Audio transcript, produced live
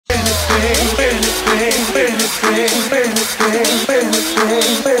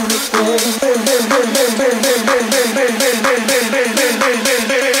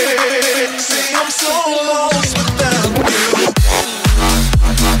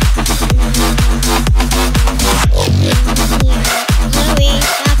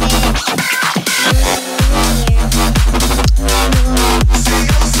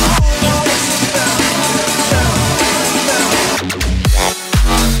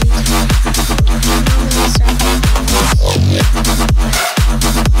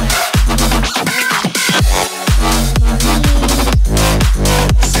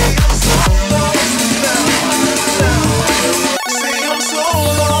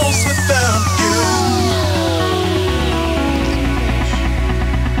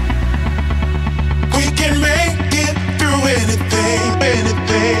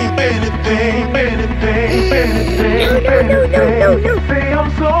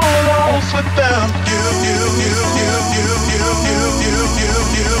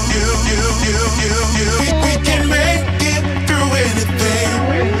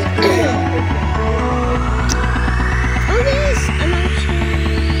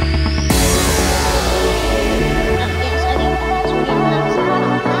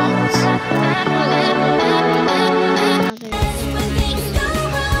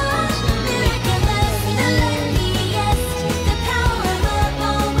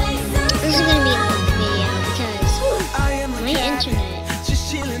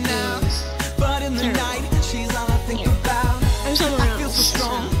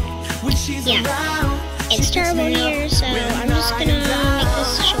It's terrible here, so I'm just gonna make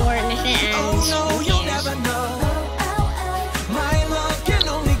this short, and if it ends, who cares?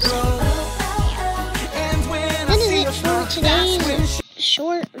 That is it for today's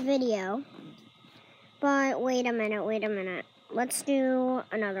short video. But wait a minute. Let's do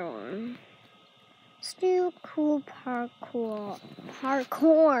another one. Let's do cool parkour,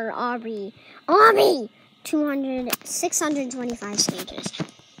 obby. 625 stages.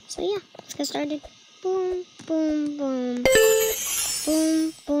 So yeah, let's get started. Boom, boom, boom.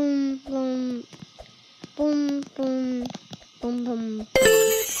 Boom, boom, boom. Boom, boom, boom, boom.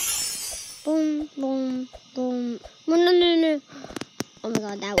 Boom, boom, boom. No. Oh my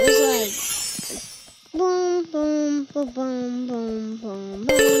god, that was like boom, boom, boom, boom, boom, boom,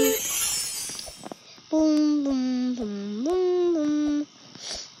 boom. Boom, boom, boom, boom, boom.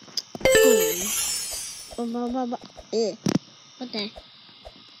 Boom. Boom. What the?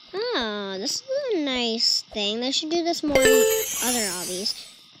 Oh, this is a nice thing. They should do this more in other obbies.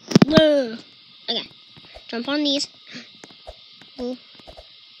 Whoa. Okay. Jump on these. Ooh.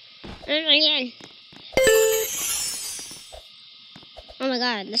 Oh my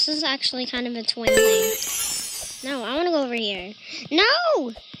god, this is actually kind of a twin thing. No, I want to go over here.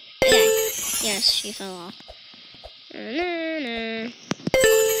 No! Okay. Yes, she fell off. No.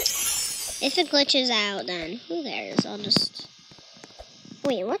 If it glitches out, then who cares? I'll just...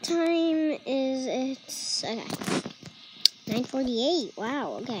 Wait, what time is it? Okay. 9:48.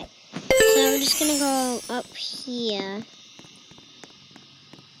 Wow, okay. So we're just gonna go up here.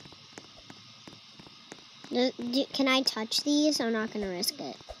 Can I touch these? I'm not gonna risk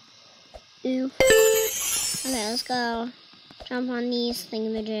it. Ooh. Okay, let's go. Jump on these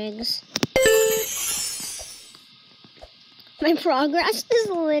thingamajigs. My progress is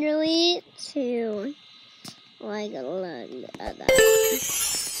literally 2. Like, look at that.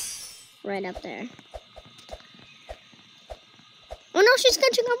 Right up there. Oh no, she's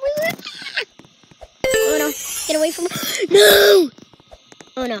catching up with it. Oh no, get away from her. No!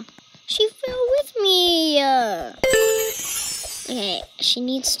 Oh no, she fell with me. Okay, she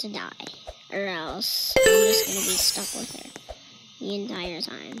needs to die. Or else I'm just gonna be stuck with her the entire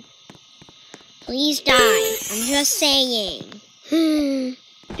time. Please die. I'm just saying. Ew.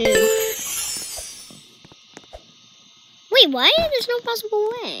 Wait, what? There's no possible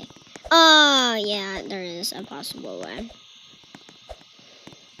way. Oh, yeah, there is a possible way.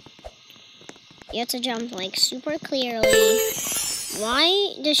 You have to jump, like, super clearly.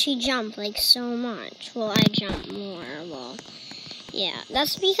 Why does she jump, like, so much? Well, I jump more. Well, yeah,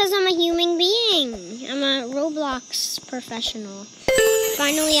 that's because I'm a human being. I'm a Roblox professional.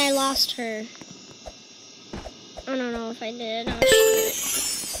 Finally, I lost her. I don't know if I did. Oh, shit.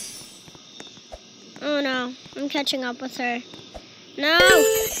 Oh no, I'm catching up with her. No!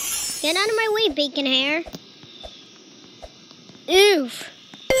 Get out of my way, bacon hair. Oof.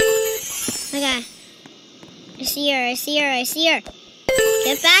 Okay. I see her.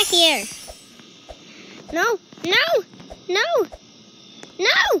 Get back here. No,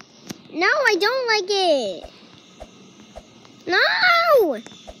 I don't like it. No!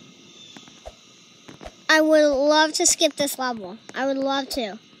 I would love to skip this level. I would love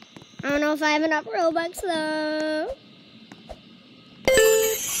to. I don't know if I have enough Robux though.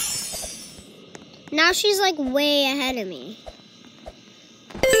 Now she's like way ahead of me.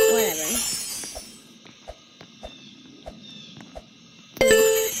 Whatever.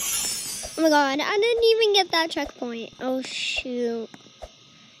 Oh my god, I didn't even get that checkpoint. Oh shoot.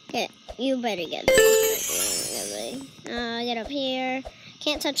 Okay, you better get this. Get up here.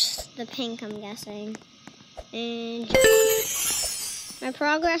 Can't touch the pink, I'm guessing. And my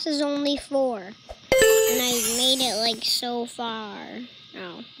progress is only 4. And I made it like so far.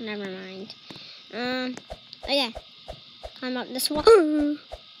 Oh, never mind. Okay. Climb up this wall.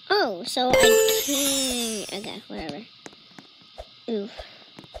 Oh, so I can't. Okay, whatever. Oof.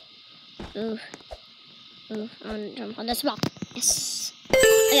 Oof. Oof. I want to jump on this wall. Yes.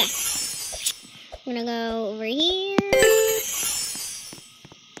 Okay. I'm gonna go over here.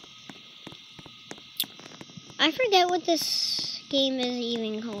 I forget what this game is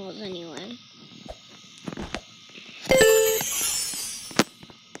even called anyway.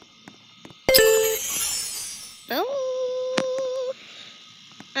 Oh.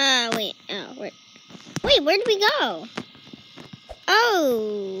 Wait. Oh, wait, where did we go?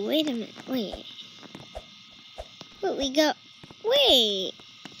 Oh, wait a minute. Wait. Where'd we go? Wait.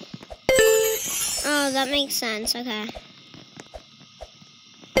 Oh, that makes sense. Okay.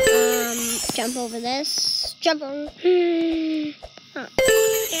 Jump over this. Jump over. Oh, okay.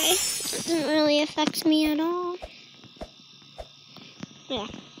 That doesn't really affect me at all. Yeah.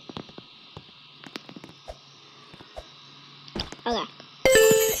 Okay.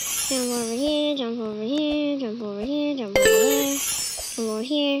 Jump over here, jump over here, jump over here, jump over there, jump over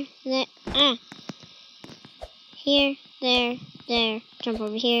here, there, here, there, there, jump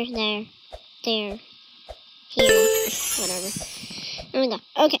over here, there, here, whatever. There we go.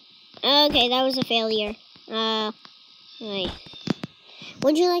 Okay. Okay, that was a failure. Wait.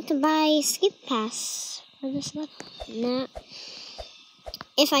 Would you like to buy Skip Pass for this level? No.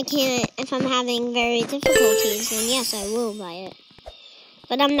 If I'm having very difficulties, then yes, I will buy it.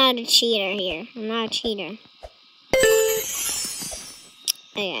 But I'm not a cheater here. I'm not a cheater.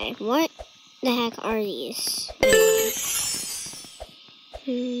 Okay, what the heck are these?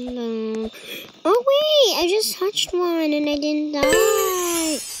 Anyway. Oh wait, I just touched one and I didn't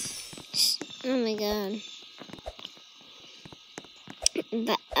die. Oh my god.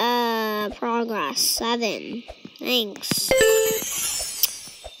 But, progress 7. Thanks.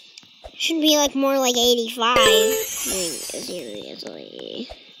 Should be like more like 85. Seriously.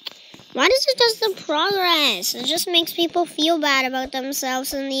 Why does it just the progress? It just makes people feel bad about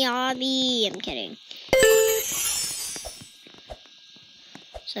themselves in the obby. I'm kidding.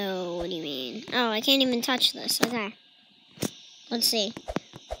 So, what do you mean? Oh, I can't even touch this. Okay. Let's see.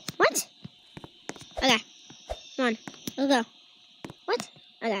 What? Okay. Come on. Let's go. What?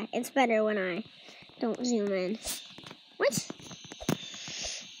 Okay. It's better when I don't zoom in. What?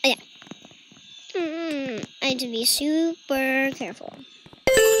 Okay. I had to be super careful.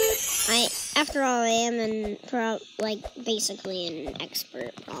 After all, I am basically an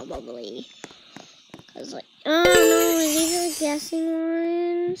expert, probably. Cause oh no, is these the guessing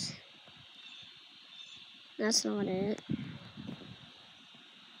ones? That's not it.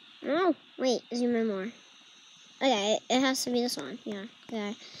 Oh, wait, zoom in more. Okay, it has to be this one. Yeah,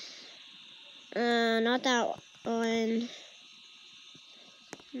 okay. Not that one.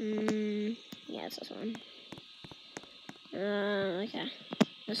 Yeah, it's this one. Okay.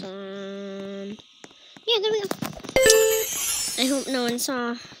 This one. Yeah, there we go. I hope no one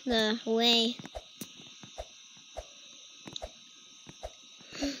saw the way.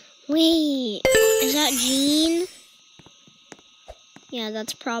 Wait, is that Jean? Yeah,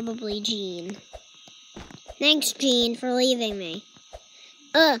 that's probably Jean. Thanks, Jean, for leaving me.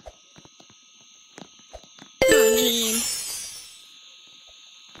 Come on, Jean.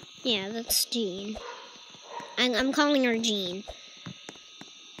 Yeah, that's Jean. I'm calling her Jean.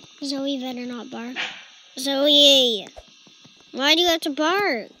 Zoe better not bark. Zoe! Why do you have to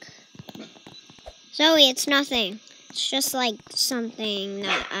bark? Zoe, it's nothing. It's just like something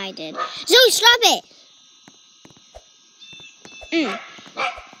that I did. Zoe, stop it!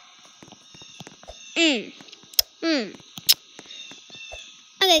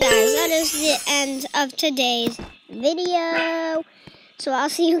 Okay, guys, that is the end of today's video. So I'll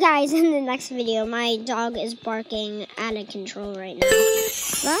see you guys in the next video. My dog is barking out of control right now.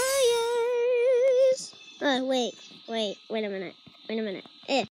 Bye, guys. Wait a minute.